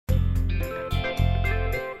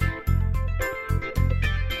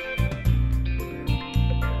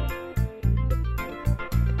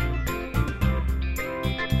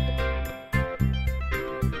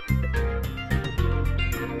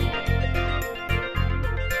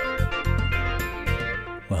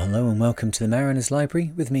Hello and welcome to the Mariner's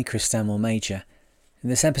Library with me, Chris Stanmore Major. In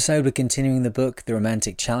this episode we're continuing the book The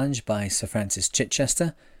Romantic Challenge by Sir Francis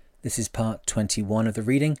Chichester. This is part 21 of the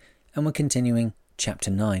reading and we're continuing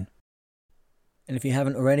chapter 9. And if you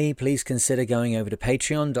haven't already, please consider going over to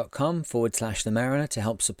patreon.com/The Mariner to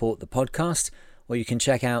help support the podcast, or you can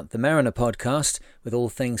check out the Mariner podcast with all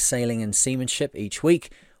things sailing and seamanship each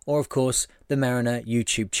week, or of course the Mariner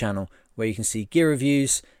YouTube channel where you can see gear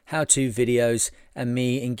reviews, how-to videos and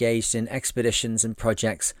me engaged in expeditions and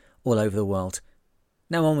projects all over the world.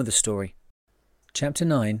 Now on with the story. Chapter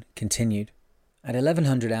 9 continued. At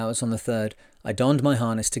 1100 hours on the 3rd, I donned my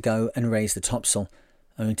harness to go and raise the topsail,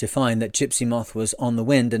 only to find that Gypsy Moth was on the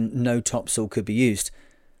wind and no topsail could be used.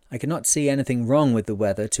 I could not see anything wrong with the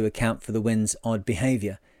weather to account for the wind's odd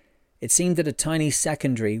behaviour. It seemed that a tiny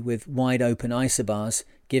secondary with wide open isobars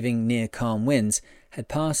giving near calm winds had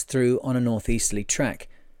passed through on a northeasterly track.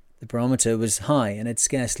 The barometer was high and had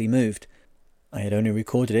scarcely moved. I had only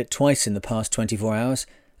recorded it twice in the past 24 hours,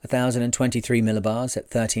 1,023 millibars at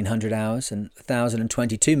 1300 hours and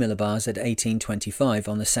 1,022 millibars at 1825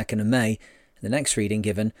 on the 2nd of May, and the next reading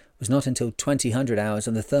given was not until 2000 hours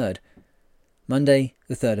on the 3rd. Monday,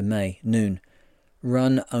 the 3rd of May, noon.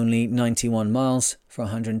 Run only 91 miles for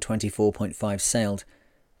 124.5 sailed.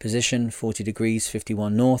 Position 40 degrees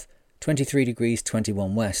 51 north, 23 degrees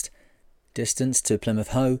 21 west. Distance to Plymouth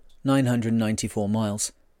Hoe 994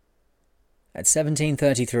 miles. At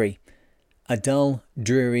 17:33, a dull,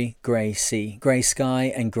 dreary grey sea, grey sky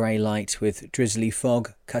and grey light with drizzly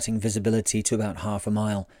fog cutting visibility to about half a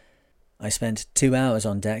mile. I spent 2 hours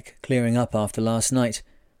on deck clearing up after last night.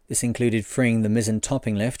 This included freeing the mizzen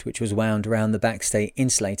topping lift, which was wound around the backstay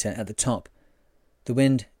insulator at the top. The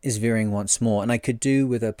wind is veering once more, and I could do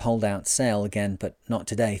with a pulled-out sail again, but not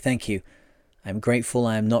today, thank you. I am grateful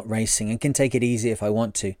I am not racing and can take it easy if I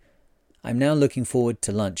want to. I am now looking forward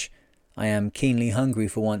to lunch. I am keenly hungry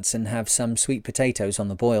for once and have some sweet potatoes on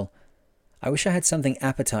the boil. I wish I had something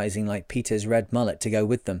appetizing like Peter's red mullet to go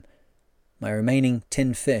with them. My remaining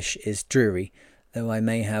tinned fish is dreary, though I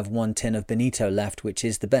may have 1 tin of bonito left, which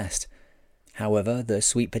is the best. However, the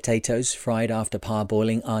sweet potatoes fried after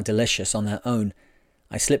parboiling are delicious on their own.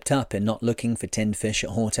 I slipped up in not looking for tinned fish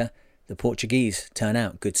at Horta. The Portuguese turn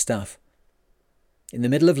out good stuff. In the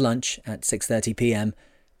middle of lunch, at 6:30 p.m,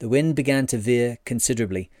 the wind began to veer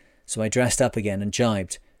considerably, so I dressed up again and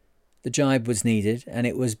jibed. The jibe was needed, and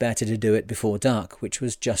it was better to do it before dark, which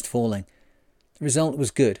was just falling. The result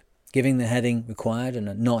was good, giving the heading required and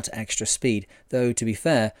a knot extra speed, though, to be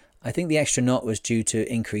fair, I think the extra knot was due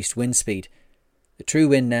to increased wind speed. The true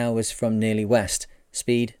wind now was from nearly west,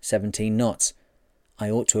 speed 17 knots. I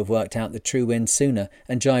ought to have worked out the true wind sooner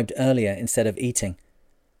and jibed earlier instead of eating.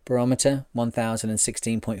 Barometer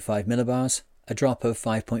 1016.5 millibars, a drop of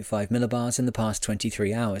 5.5 millibars in the past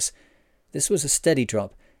 23 hours. This was a steady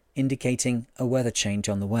drop, indicating a weather change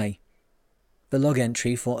on the way. The log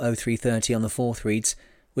entry for 0330 on the 4th reads,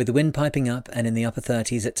 with the wind piping up and in the upper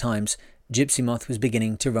 30s at times, Gypsy Moth was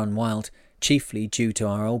beginning to run wild, chiefly due to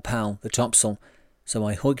our old pal, the topsail. So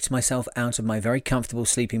I hoiked myself out of my very comfortable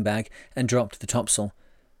sleeping bag and dropped the topsail.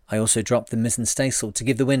 I also dropped the mizzen staysail to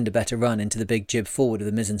give the wind a better run into the big jib forward of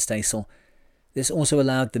the mizzen staysail. This also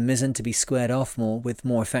allowed the mizzen to be squared off more with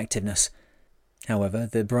more effectiveness. However,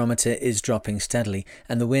 the barometer is dropping steadily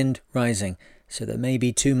and the wind rising, so there may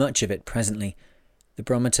be too much of it presently. The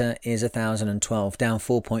barometer is 1012, down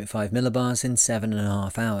 4.5 millibars in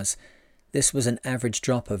 7.5 hours. This was an average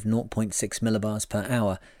drop of 0.6 millibars per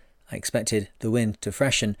hour. I expected the wind to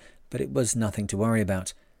freshen, but it was nothing to worry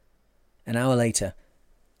about. An hour later,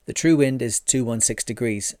 the true wind is 216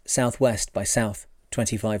 degrees, southwest by south,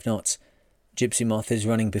 25 knots. Gypsy Moth is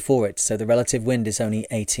running before it, so the relative wind is only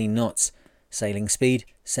 18 knots. Sailing speed,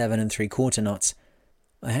 7 3/4 knots.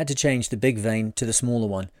 I had to change the big vane to the smaller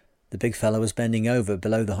one. The big fellow was bending over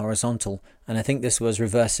below the horizontal, and I think this was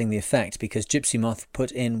reversing the effect because Gypsy Moth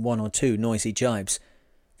put in 1 or 2 noisy jibes.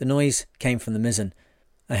 The noise came from the mizzen.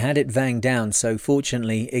 I had it vanged down, so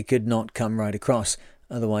fortunately it could not come right across,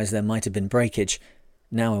 otherwise there might have been breakage.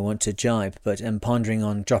 Now I want to jibe, but am pondering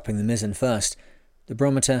on dropping the mizzen first. The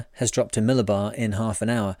barometer has dropped a millibar in half an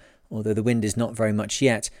hour, although the wind is not very much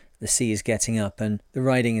yet, the sea is getting up and the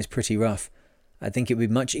riding is pretty rough. I think it would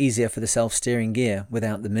be much easier for the self-steering gear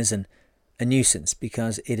without the mizzen. A nuisance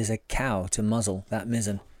because it is a cow to muzzle that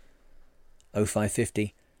mizzen.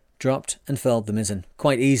 0550. Dropped and furled the mizzen,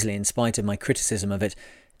 quite easily in spite of my criticism of it.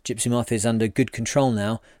 Gypsy Moth is under good control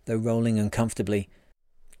now, though rolling uncomfortably.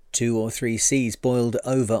 2 or 3 seas boiled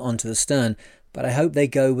over onto the stern, but I hope they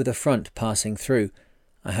go with a front passing through.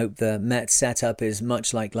 I hope the Met setup is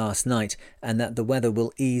much like last night, and that the weather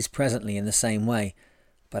will ease presently in the same way.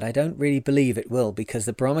 but I don't really believe it will because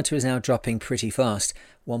the barometer is now dropping pretty fast.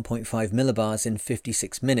 1.5 millibars in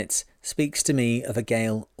 56 minutes speaks to me of a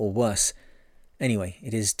gale or worse. Anyway,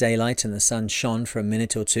 it is daylight and the sun shone for a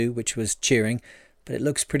minute or two, which was cheering, but it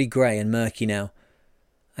looks pretty grey and murky now.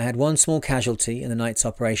 I had one small casualty in the night's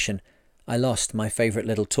operation. I lost my favourite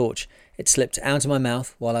little torch. It slipped out of my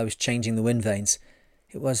mouth while I was changing the wind vanes.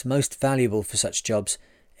 It was most valuable for such jobs,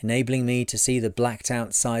 enabling me to see the blacked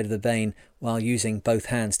out side of the vane while using both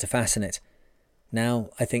hands to fasten it. Now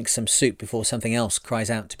I think some soup before something else cries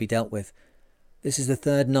out to be dealt with. This is the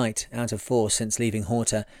third night out of 4 since leaving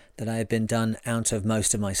Horta that I have been done out of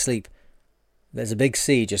most of my sleep. There's a big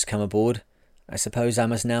sea just come aboard. I suppose I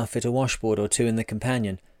must now fit a washboard or 2 in the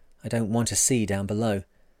companion. I don't want a sea down below.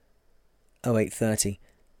 08:30.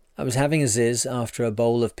 I was having a ziz after a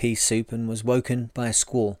bowl of pea soup and was woken by a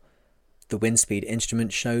squall. The wind speed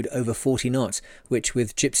instrument showed over 40 knots, which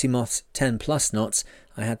with Gypsy Moth's 10 plus knots,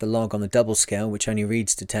 I had the log on the double scale which only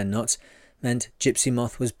reads to 10 knots, meant Gypsy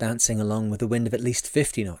Moth was bouncing along with a wind of at least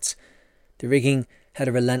 50 knots. The rigging had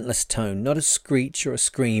a relentless tone, not a screech or a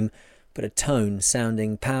scream, but a tone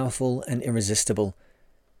sounding powerful and irresistible.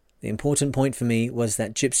 The important point for me was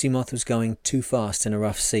that Gypsy Moth was going too fast in a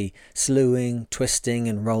rough sea, slewing, twisting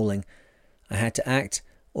and rolling. I had to act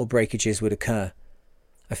or breakages would occur.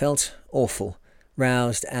 I felt awful,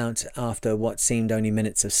 roused out after what seemed only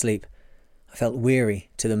minutes of sleep. I felt weary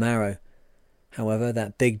to the marrow. However,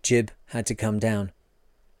 that big jib had to come down.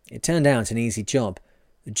 It turned out an easy job.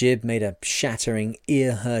 The jib made a shattering,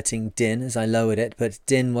 ear-hurting din as I lowered it, but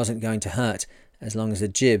din wasn't going to hurt as long as the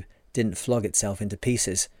jib didn't flog itself into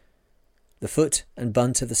pieces. The foot and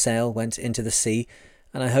bunt of the sail went into the sea,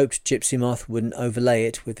 and I hoped Gypsy Moth wouldn't overlay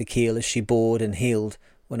it with the keel as she bored and heeled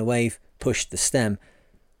when a wave pushed the stem.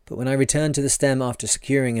 But when I returned to the stem after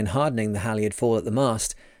securing and hardening the halyard fall at the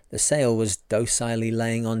mast, the sail was docilely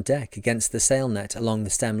laying on deck against the sail net along the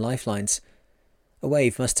stem lifelines. A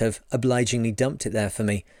wave must have obligingly dumped it there for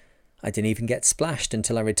me. I didn't even get splashed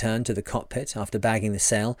until I returned to the cockpit after bagging the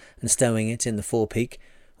sail and stowing it in the forepeak,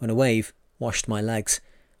 when a wave washed my legs.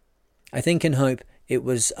 I think and hope it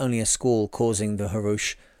was only a squall causing the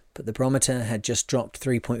huroosh, but the barometer had just dropped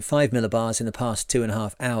 3.5 millibars in the past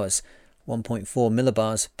 2.5 hours, 1.4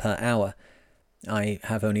 millibars per hour. I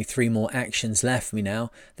have only 3 more actions left for me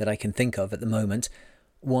now that I can think of at the moment.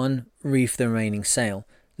 1. Reef the remaining sail,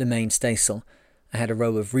 the main staysail. I had a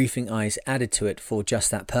row of reefing eyes added to it for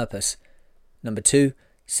just that purpose. 2.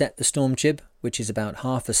 Set the storm jib, which is about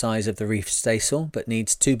half the size of the reefed staysail but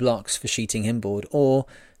needs 2 blocks for sheeting inboard. Or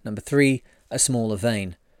 3. A smaller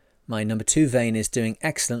vane. My 2 vane is doing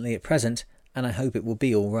excellently at present, and I hope it will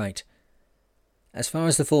be all right. As far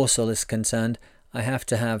as the foresail is concerned, I have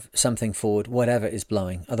to have something forward, whatever is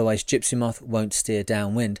blowing, otherwise Gypsy Moth won't steer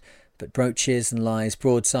downwind, but broaches and lies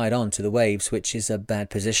broadside on to the waves, which is a bad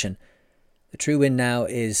position. The true wind now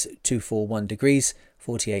is 241 degrees,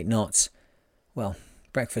 48 knots. Well,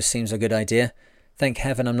 breakfast seems a good idea. Thank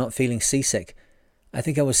heaven I'm not feeling seasick. I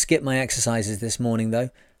think I will skip my exercises this morning though.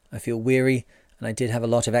 I feel weary, and I did have a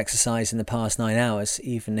lot of exercise in the past 9 hours,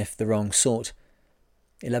 even if the wrong sort.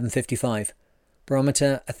 11:55.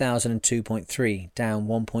 Barometer 1002.3, down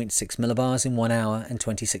 1.6 millibars in 1 hour and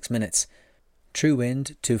 26 minutes. True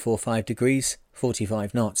wind 245 degrees,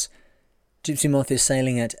 45 knots. Gypsy Moth is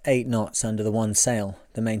sailing at 8 knots under the one sail,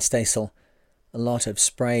 the main staysail. A lot of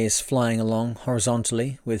spray is flying along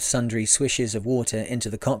horizontally with sundry swishes of water into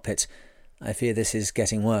the cockpit. I fear this is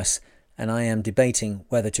getting worse, and I am debating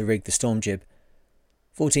whether to rig the storm jib.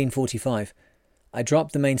 14:45. I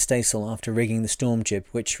dropped the main staysail after rigging the storm jib,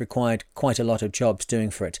 which required quite a lot of jobs doing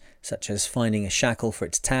for it, such as finding a shackle for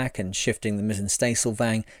its tack and shifting the mizzen staysail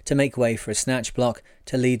vang to make way for a snatch block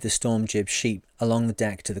to lead the storm jib sheet along the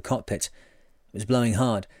deck to the cockpit. It was blowing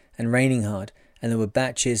hard and raining hard, and there were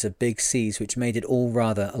batches of big seas which made it all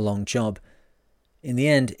rather a long job. In the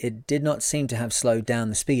end, it did not seem to have slowed down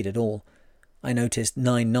the speed at all. I noticed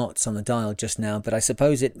 9 knots on the dial just now, but I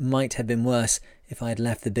suppose it might have been worse if I had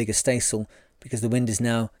left the bigger staysail, because the wind is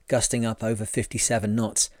now gusting up over 57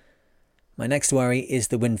 knots. My next worry is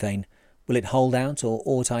the wind vane. Will it hold out, or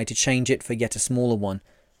ought I to change it for yet a smaller one?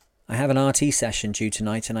 I have an RT session due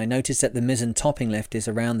tonight, and I noticed that the mizzen topping lift is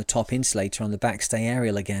around the top insulator on the backstay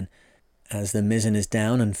aerial again. As the mizzen is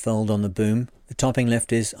down and furled on the boom, the topping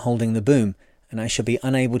lift is holding the boom, and I shall be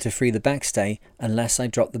unable to free the backstay unless I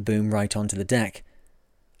drop the boom right onto the deck.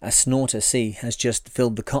 A snorter sea has just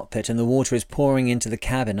filled the cockpit and the water is pouring into the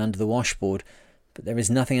cabin under the washboard, but there is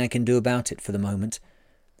nothing I can do about it for the moment.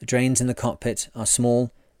 The drains in the cockpit are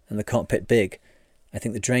small and the cockpit big. I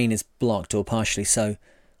think the drain is blocked or partially so.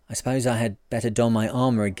 I suppose I had better don my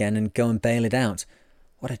armour again and go and bail it out.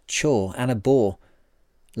 What a chore and a bore.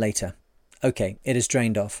 Later. Okay, it is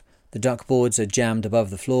drained off. The duck boards are jammed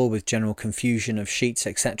above the floor with general confusion of sheets,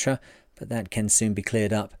 etc., but that can soon be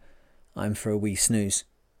cleared up. I'm for a wee snooze.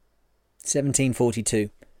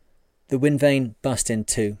 1742. The wind vane bust in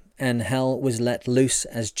two, and hell was let loose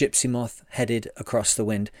as Gypsy Moth headed across the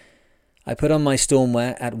wind. I put on my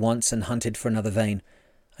stormwear at once and hunted for another vane.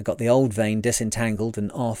 I got the old vane disentangled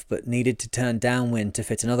and off, but needed to turn downwind to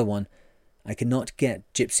fit another one. I could not get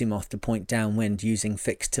Gypsy Moth to point downwind using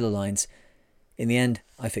fixed tiller lines. In the end,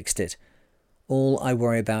 I fixed it. All I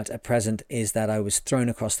worry about at present is that I was thrown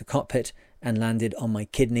across the cockpit and landed on my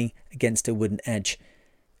kidney against a wooden edge.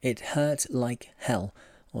 It hurt like hell,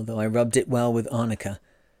 although I rubbed it well with arnica.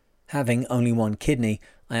 Having only one kidney,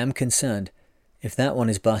 I am concerned. If that one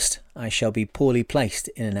is bust, I shall be poorly placed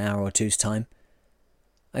in an hour or two's time.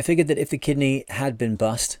 I figured that if the kidney had been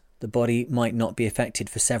bust, the body might not be affected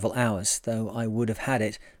for several hours, though I would have had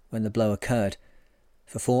it when the blow occurred.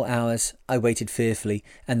 For 4 hours I waited fearfully,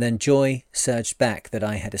 and then joy surged back that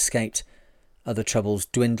I had escaped. Other troubles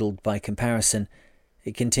dwindled by comparison.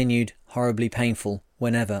 It continued horribly painful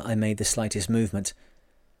whenever I made the slightest movement.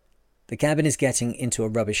 The cabin is getting into a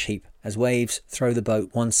rubbish heap as waves throw the boat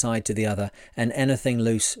one side to the other and anything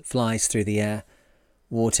loose flies through the air.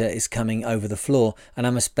 Water is coming over the floor and I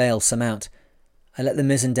must bail some out. I let the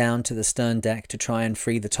mizzen down to the stern deck to try and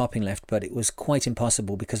free the topping lift, but it was quite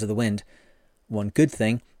impossible because of the wind. One good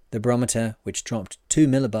thing, the barometer, which dropped 2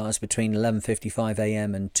 millibars between 11:55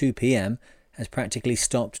 a.m. and 2 p.m, has practically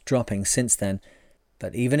stopped dropping since then.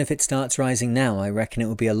 But even if it starts rising now, I reckon it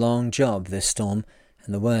will be a long job, this storm,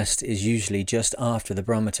 and the worst is usually just after the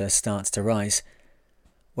barometer starts to rise.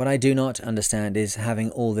 What I do not understand is having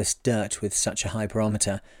all this dirt with such a high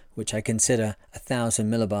barometer, which I consider 1,000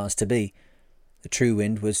 millibars to be. The true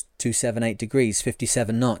wind was 278 degrees,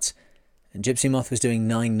 57 knots, and Gypsy Moth was doing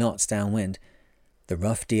 9 knots downwind. The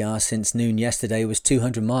rough DR since noon yesterday was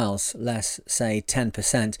 200 miles, less, say,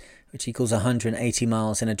 10%, which equals 180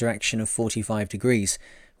 miles in a direction of 45 degrees,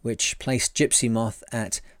 which placed Gypsy Moth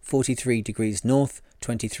at 43 degrees north,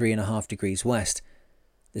 23.5 degrees west.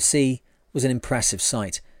 The sea was an impressive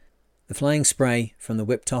sight. The flying spray from the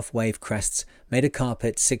whipped-off wave crests made a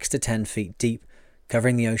carpet 6 to 10 feet deep,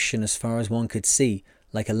 covering the ocean as far as one could see,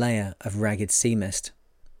 like a layer of ragged sea mist.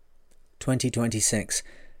 2026.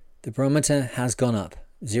 The barometer has gone up,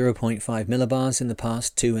 0.5 millibars in the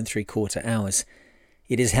past 2 3/4 hours.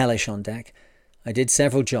 It is hellish on deck. I did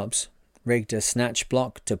several jobs, rigged a snatch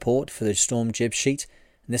block to port for the storm jib sheet,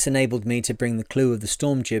 and this enabled me to bring the clew of the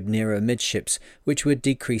storm jib nearer midships, which would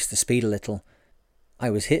decrease the speed a little.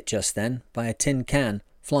 I was hit just then by a tin can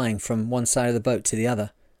flying from one side of the boat to the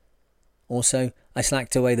other. Also, I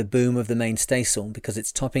slacked away the boom of the main staysail because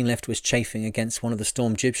its topping lift was chafing against one of the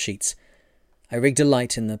storm jib sheets. I rigged a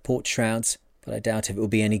light in the port shrouds, but I doubt if it will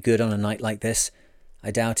be any good on a night like this. I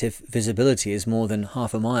doubt if visibility is more than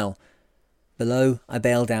half a mile. Below, I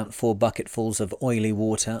bailed out 4 bucketfuls of oily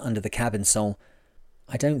water under the cabin sole.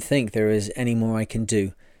 I don't think there is any more I can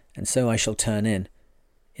do, and so I shall turn in.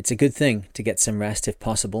 It's a good thing to get some rest if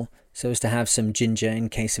possible, so as to have some ginger in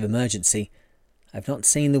case of emergency. I've not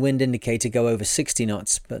seen the wind indicator go over 60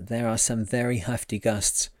 knots, but there are some very hefty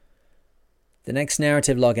gusts. The next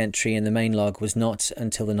narrative log entry in the main log was not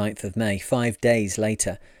until the 9th of May, 5 days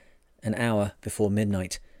later, an hour before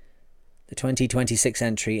midnight. The 2026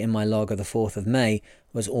 entry in my log of the 4th of May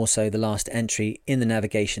was also the last entry in the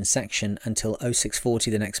navigation section until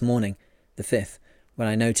 0640 the next morning, the 5th, when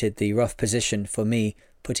I noted the rough position for me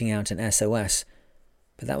putting out an SOS.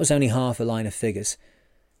 But that was only half a line of figures.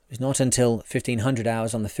 It was not until 1500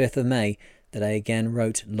 hours on the 5th of May that I again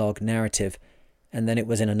wrote log narrative, and then it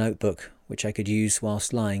was in a notebook, which I could use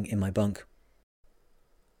whilst lying in my bunk.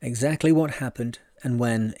 Exactly what happened and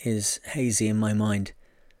when is hazy in my mind.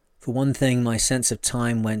 For one thing, my sense of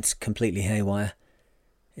time went completely haywire.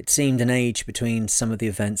 It seemed an age between some of the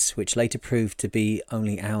events, which later proved to be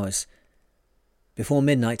only hours. Before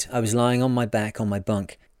midnight, I was lying on my back on my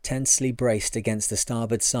bunk, tensely braced against the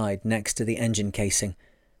starboard side next to the engine casing.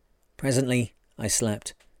 Presently, I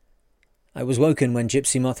slept. I was woken when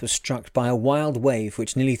Gypsy Moth was struck by a wild wave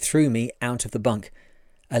which nearly threw me out of the bunk.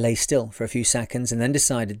 I lay still for a few seconds and then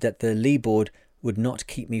decided that the lee board would not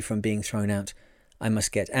keep me from being thrown out. I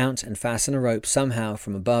must get out and fasten a rope somehow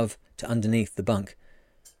from above to underneath the bunk.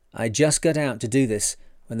 I just got out to do this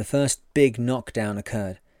when the first big knockdown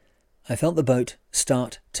occurred. I felt the boat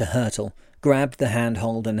start to hurtle, grabbed the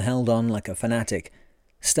handhold and held on like a fanatic.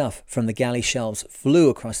 Stuff from the galley shelves flew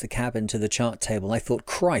across the cabin to the chart table. I thought,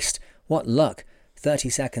 Christ, what luck! 30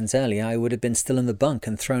 seconds earlier I would have been still in the bunk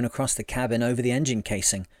and thrown across the cabin over the engine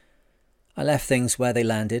casing. I left things where they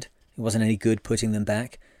landed. It wasn't any good putting them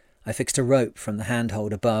back. I fixed a rope from the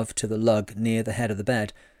handhold above to the lug near the head of the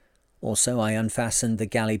bed. Also, I unfastened the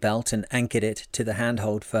galley belt and anchored it to the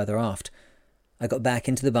handhold further aft. I got back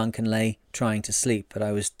into the bunk and lay trying to sleep, but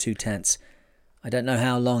I was too tense. I don't know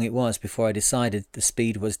how long it was before I decided the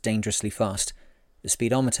speed was dangerously fast. The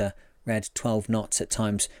speedometer read 12 knots at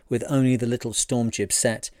times, with only the little storm jib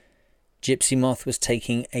set. Gypsy Moth was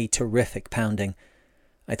taking a terrific pounding.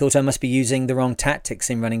 I thought I must be using the wrong tactics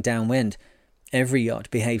in running downwind. Every yacht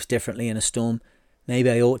behaves differently in a storm. Maybe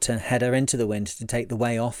I ought to head her into the wind to take the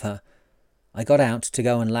way off her. I got out to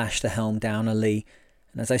go and lash the helm down a lee,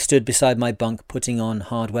 and as I stood beside my bunk putting on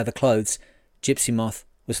hard weather clothes, Gypsy Moth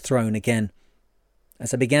was thrown again.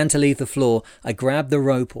 As I began to leave the floor, I grabbed the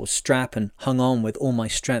rope or strap and hung on with all my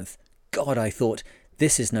strength. God, I thought,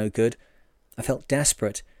 this is no good. I felt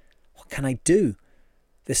desperate. What can I do?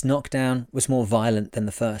 This knockdown was more violent than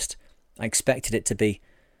the first. I expected it to be.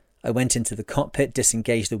 I went into the cockpit,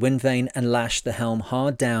 disengaged the wind vane, and lashed the helm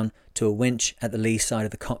hard down to a winch at the lee side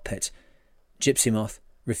of the cockpit. Gypsy Moth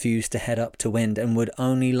refused to head up to wind and would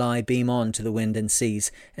only lie beam on to the wind and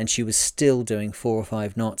seas, and she was still doing 4 or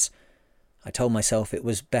 5 knots. I told myself it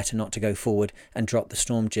was better not to go forward and drop the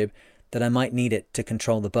storm jib, that I might need it to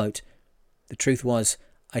control the boat. The truth was,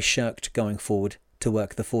 I shirked going forward to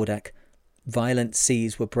work the foredeck. Violent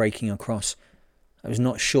seas were breaking across. I was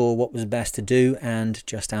not sure what was best to do and,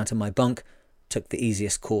 just out of my bunk, took the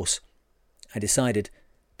easiest course. I decided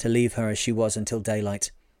to leave her as she was until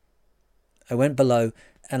daylight. I went below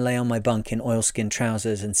and lay on my bunk in oilskin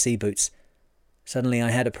trousers and sea boots. Suddenly I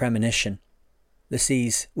had a premonition. The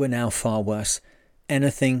seas were now far worse.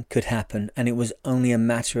 Anything could happen, and it was only a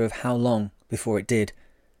matter of how long before it did.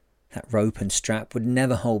 That rope and strap would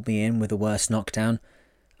never hold me in with a worse knockdown.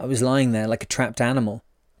 I was lying there like a trapped animal.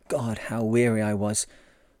 God, how weary I was.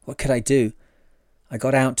 What could I do? I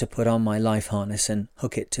got out to put on my life harness and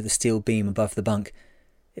hook it to the steel beam above the bunk.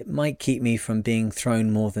 It might keep me from being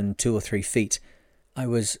thrown more than 2 or 3 feet. I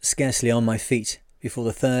was scarcely on my feet before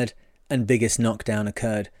the third and biggest knockdown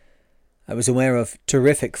occurred. I was aware of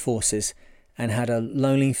terrific forces and had a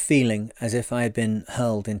lonely feeling as if I had been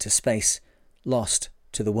hurled into space, lost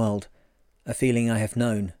to the world, a feeling I have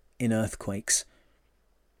known in earthquakes.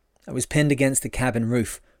 I was pinned against the cabin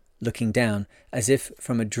roof, looking down, as if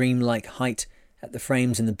from a dreamlike height, at the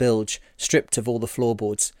frames in the bilge, stripped of all the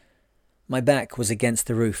floorboards. My back was against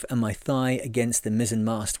the roof and my thigh against the mizzen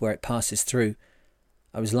mast where it passes through.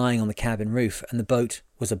 I was lying on the cabin roof and the boat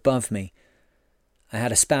was above me. I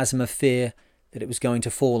had a spasm of fear that it was going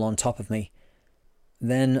to fall on top of me.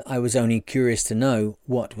 Then I was only curious to know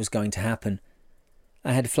what was going to happen.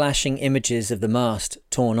 I had flashing images of the mast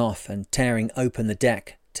torn off and tearing open the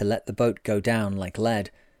deck to let the boat go down like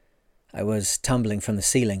lead. I was tumbling from the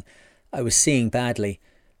ceiling. I was seeing badly.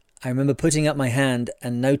 I remember putting up my hand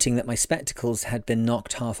and noting that my spectacles had been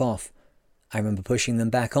knocked half off. I remember pushing them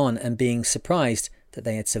back on and being surprised that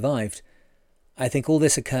they had survived. I think all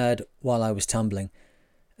this occurred while I was tumbling.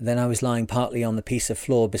 Then I was lying partly on the piece of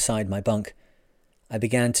floor beside my bunk. I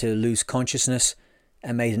began to lose consciousness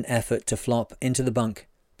and made an effort to flop into the bunk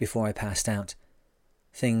before I passed out.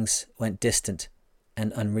 Things went distant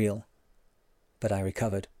and unreal, but I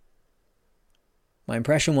recovered. My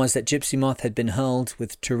impression was that Gypsy Moth had been hurled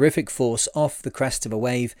with terrific force off the crest of a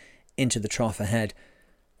wave into the trough ahead.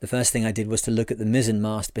 The first thing I did was to look at the mizzen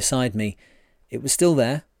mast beside me. It was still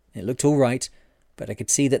there. It looked all right, but I could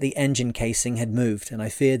see that the engine casing had moved, and I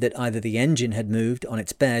feared that either the engine had moved on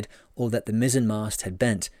its bed or that the mizzen mast had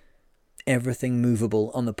bent. Everything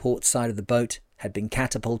movable on the port side of the boat had been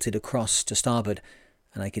catapulted across to starboard,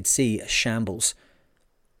 and I could see a shambles.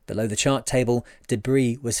 Below the chart table,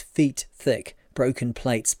 debris was feet thick, broken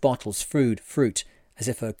plates, bottles, fruit, as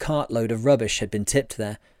if a cartload of rubbish had been tipped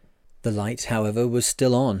there. The light, however, was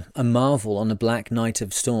still on, a marvel on a black night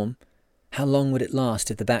of storm. How long would it last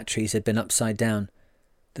if the batteries had been upside down?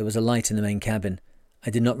 There was a light in the main cabin. I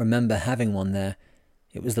did not remember having one there.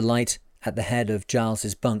 It was the light at the head of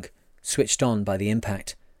Giles's bunk, switched on by the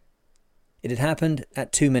impact. It had happened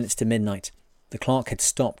at 2 minutes to midnight. The clock had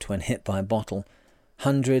stopped when hit by a bottle.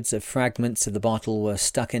 Hundreds of fragments of the bottle were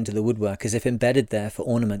stuck into the woodwork as if embedded there for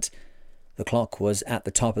ornament. The clock was at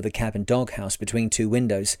the top of the cabin doghouse between 2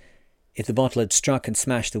 windows. If the bottle had struck and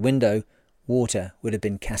smashed the window, water would have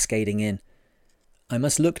been cascading in. I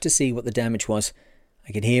must look to see what the damage was.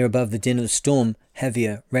 I could hear above the din of the storm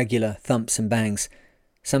heavier, regular thumps and bangs.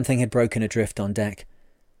 Something had broken adrift on deck.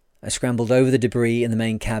 I scrambled over the debris in the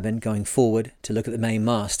main cabin, going forward to look at the main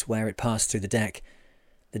mast where it passed through the deck.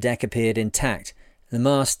 The deck appeared intact, and the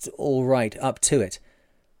mast all right up to it.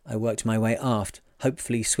 I worked my way aft,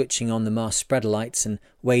 hopefully switching on the mast spreader lights and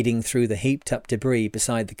wading through the heaped-up debris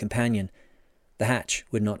beside the companion. The hatch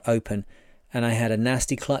would not open, and I had a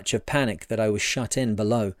nasty clutch of panic that I was shut in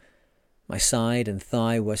below. My side and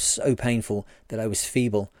thigh were so painful that I was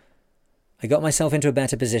feeble. I got myself into a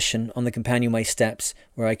better position on the companionway steps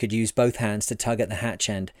where I could use both hands to tug at the hatch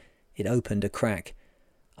end. It opened a crack.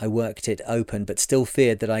 I worked it open, but still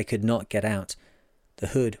feared that I could not get out. The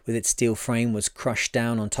hood with its steel frame was crushed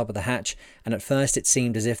down on top of the hatch, and at first it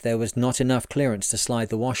seemed as if there was not enough clearance to slide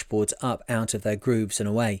the washboards up out of their grooves and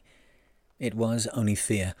away. It was only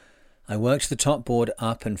fear. I worked the top board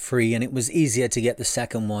up and free, and it was easier to get the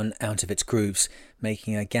second one out of its grooves,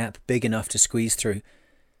 making a gap big enough to squeeze through.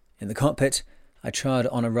 In the cockpit, I trod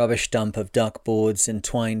on a rubbish dump of duck boards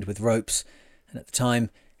entwined with ropes, and at the time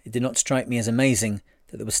it did not strike me as amazing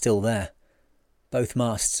that they were still there. Both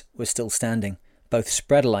masts were still standing. Both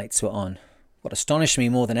spreader lights were on. What astonished me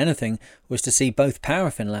more than anything was to see both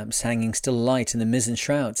paraffin lamps hanging still alight in the mizzen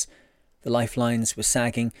shrouds. The lifelines were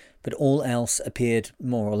sagging, but all else appeared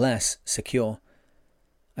more or less secure.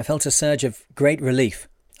 I felt a surge of great relief.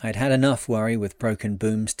 I had had enough worry with broken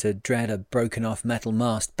booms to dread a broken-off metal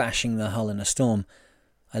mast bashing the hull in a storm.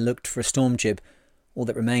 I looked for a storm jib. All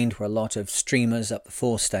that remained were a lot of streamers up the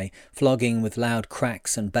forestay, flogging with loud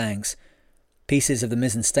cracks and bangs. Pieces of the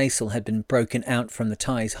mizzen staysail had been broken out from the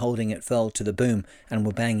ties holding it furled to the boom and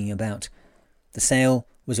were banging about. The sail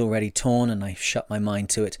was already torn, and I shut my mind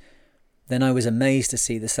to it. Then I was amazed to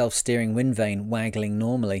see the self-steering wind vane waggling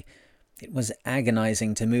normally. It was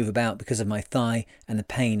agonizing to move about because of my thigh and the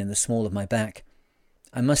pain in the small of my back.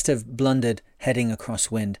 I must have blundered heading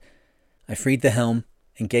across wind. I freed the helm,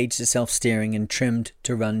 engaged the self-steering, and trimmed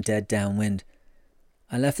to run dead downwind.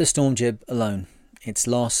 I left the storm jib alone. Its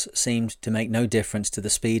loss seemed to make no difference to the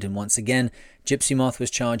speed, and once again Gypsy Moth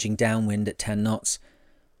was charging downwind at 10 knots.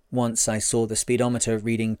 Once I saw the speedometer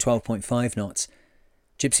reading 12.5 knots.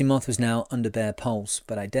 Gypsy Moth was now under bare poles,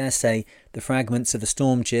 but I dare say the fragments of the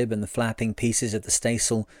storm jib and the flapping pieces of the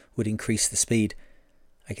staysail would increase the speed.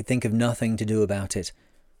 I could think of nothing to do about it.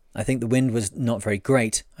 I think the wind was not very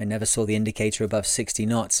great. I never saw the indicator above 60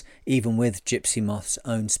 knots, even with Gypsy Moth's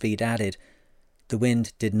own speed added. The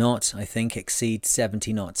wind did not, I think, exceed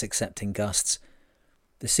 70 knots except in gusts.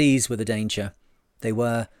 The seas were the danger. They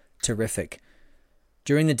were terrific.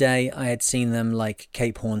 During the day I had seen them like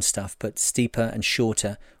Cape Horn stuff, but steeper and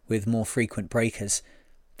shorter, with more frequent breakers.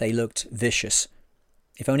 They looked vicious.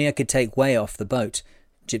 If only I could take way off the boat.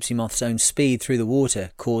 Gypsy Moth's own speed through the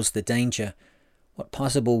water caused the danger. What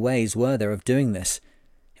possible ways were there of doing this?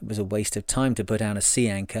 It was a waste of time to put out a sea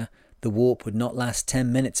anchor. The warp would not last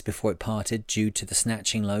 10 minutes before it parted due to the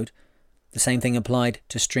snatching load. The same thing applied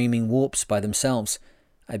to streaming warps by themselves.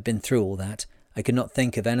 I'd been through all that. I could not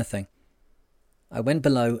think of anything. I went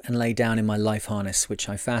below and lay down in my life harness, which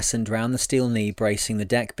I fastened round the steel knee bracing the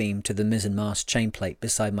deck beam to the mizzenmast chainplate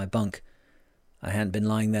beside my bunk. I hadn't been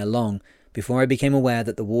lying there long before I became aware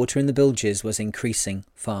that the water in the bilges was increasing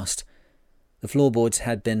fast. The floorboards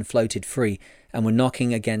had been floated free and were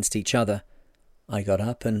knocking against each other. I got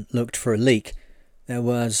up and looked for a leak. There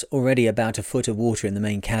was already about a foot of water in the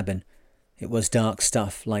main cabin. It was dark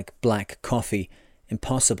stuff, like black coffee,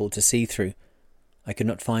 impossible to see through. I could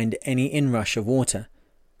not find any inrush of water.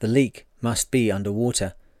 The leak must be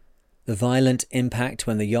underwater. The violent impact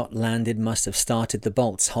when the yacht landed must have started the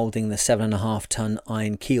bolts holding the 7.5-ton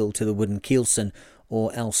iron keel to the wooden keelson,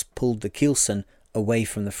 or else pulled the keelson away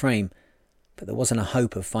from the frame. But there wasn't a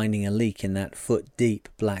hope of finding a leak in that foot-deep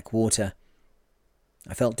black water.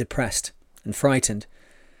 I felt depressed and frightened.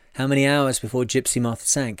 How many hours before Gypsy Moth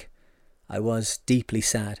sank? I was deeply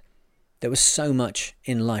sad. There was so much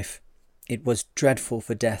in life. It was dreadful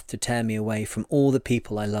for death to tear me away from all the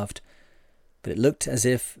people I loved. But it looked as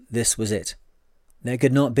if this was it. There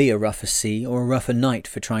could not be a rougher sea or a rougher night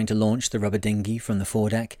for trying to launch the rubber dinghy from the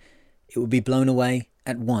foredeck. It would be blown away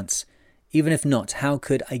at once. Even if not, how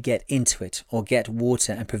could I get into it or get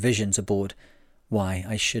water and provisions aboard? Why,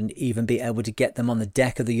 I shouldn't even be able to get them on the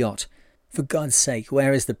deck of the yacht. For God's sake,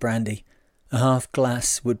 where is the brandy? A half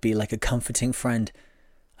glass would be like a comforting friend.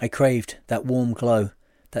 I craved that warm glow,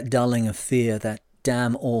 that dulling of fear, that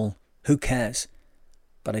damn all, who cares?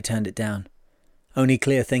 But I turned it down. Only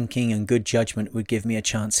clear thinking and good judgment would give me a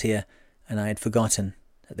chance here, and I had forgotten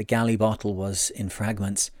that the galley bottle was in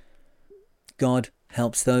fragments. God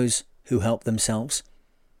helps those who help themselves.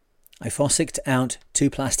 I fossicked out 2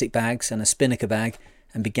 plastic bags and a spinnaker bag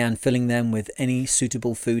and began filling them with any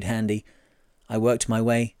suitable food handy. I worked my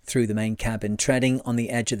way through the main cabin, treading on the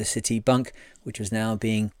edge of the city bunk, which was now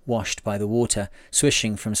being washed by the water,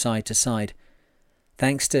 swishing from side to side.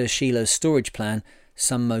 Thanks to Sheila's storage plan,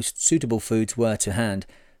 some most suitable foods were to hand: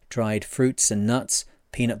 dried fruits and nuts,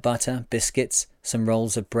 peanut butter, biscuits, some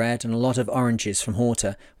rolls of bread, and a lot of oranges from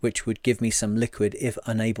Horta, which would give me some liquid if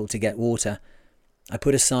unable to get water. I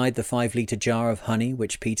put aside the 5-litre jar of honey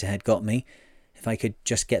which Peter had got me. If I could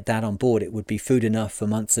just get that on board, it would be food enough for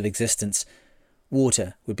months of existence.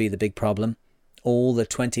 Water would be the big problem. All the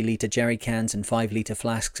 20-litre jerry cans and 5-litre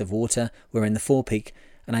flasks of water were in the forepeak,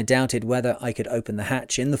 and I doubted whether I could open the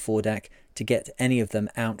hatch in the foredeck to get any of them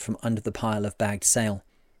out from under the pile of bagged sail.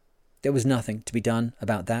 There was nothing to be done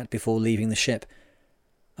about that before leaving the ship.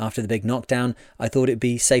 After the big knockdown, I thought it'd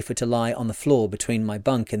be safer to lie on the floor between my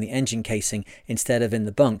bunk and the engine casing instead of in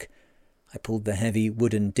the bunk. I pulled the heavy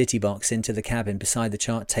wooden ditty box into the cabin beside the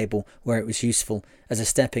chart table where it was useful as a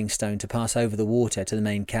stepping stone to pass over the water to the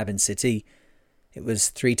main cabin settee. It was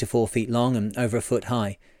 3 to 4 feet long and over a foot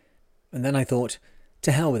high. And then I thought,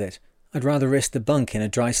 to hell with it, I'd rather risk the bunk in a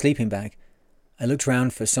dry sleeping bag. I looked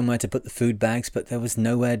round for somewhere to put the food bags, but there was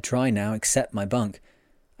nowhere dry now except my bunk.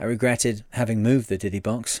 I regretted having moved the ditty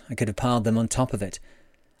box. I could have piled them on top of it.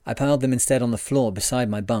 I piled them instead on the floor beside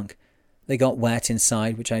my bunk. They got wet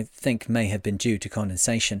inside, which I think may have been due to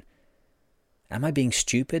condensation. Am I being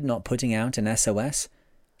stupid not putting out an SOS?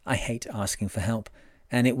 I hate asking for help,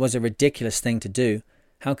 and it was a ridiculous thing to do.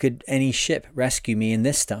 How could any ship rescue me in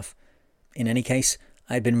this stuff? In any case,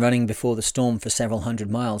 I had been running before the storm for several hundred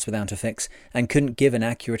miles without a fix, and couldn't give an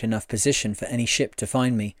accurate enough position for any ship to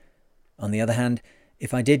find me. On the other hand,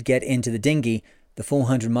 if I did get into the dinghy, the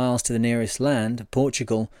 400 miles to the nearest land,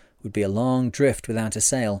 Portugal, would be a long drift without a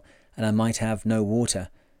sail, and I might have no water.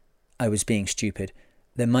 I was being stupid.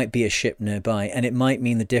 There might be a ship nearby, and it might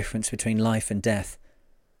mean the difference between life and death.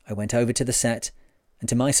 I went over to the set, and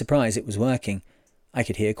to my surprise it was working. I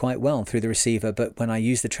could hear quite well through the receiver, but when I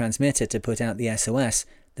used the transmitter to put out the SOS,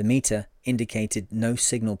 the meter indicated no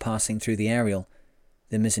signal passing through the aerial.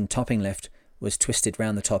 The mizzen topping lift was twisted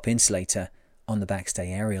round the top insulator on the backstay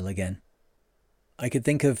aerial again. I could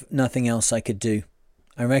think of nothing else I could do.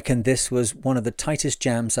 I reckoned this was one of the tightest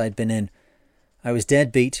jams I'd been in. I was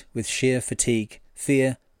dead beat with sheer fatigue,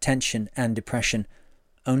 fear, tension and depression.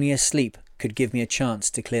 Only a sleep could give me a chance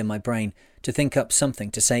to clear my brain, to think up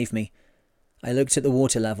something to save me. I looked at the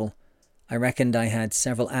water level. I reckoned I had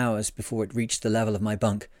several hours before it reached the level of my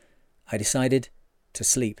bunk. I decided to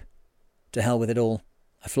sleep. To hell with it all.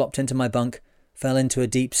 I flopped into my bunk, fell into a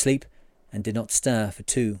deep sleep, and did not stir for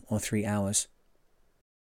 2 or 3 hours.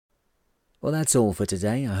 Well, that's all for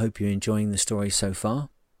today. I hope you're enjoying the story so far.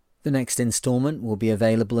 The next instalment will be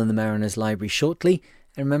available in the Mariner's Library shortly.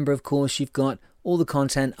 And remember, of course, you've got all the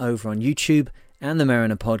content over on YouTube and the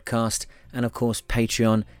Mariner podcast, and of course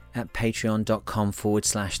Patreon at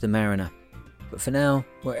patreon.com/The Mariner. But for now,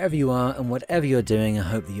 wherever you are and whatever you're doing, I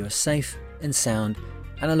hope that you are safe and sound,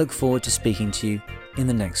 and I look forward to speaking to you in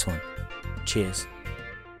the next one. Cheers.